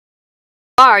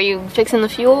Are you fixing the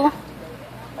fuel?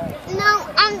 No,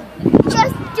 I'm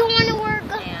just doing the work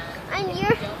on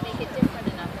your.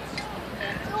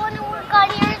 Doing the work on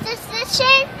yours. Is this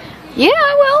shape? Yeah,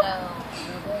 I will.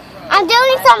 I'm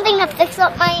doing something to fix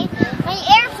up my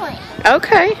airplane.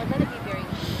 Okay.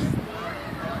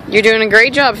 You're doing a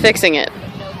great job fixing it.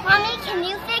 Mommy, can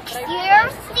you fix your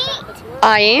seat?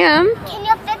 I am. Can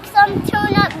you fix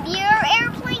tune up your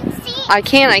airplane seat? I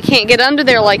can't get under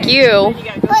there like you.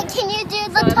 But can you do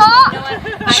the top?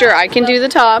 Sure, I can do the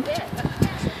top.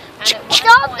 It's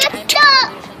all fixed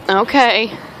up.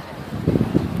 Okay.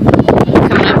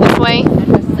 Coming up this way?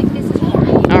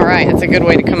 Alright, that's a good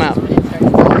way to come up.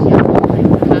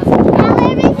 Now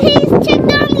everything's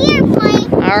checked on the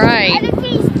airplane. Alright.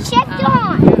 Everything's checked on.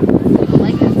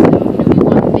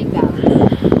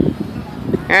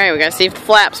 Alright, we gotta see if the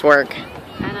flaps work.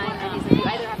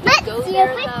 Let's see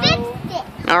if we fixed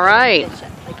it. Alright.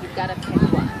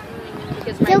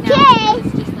 It's okay.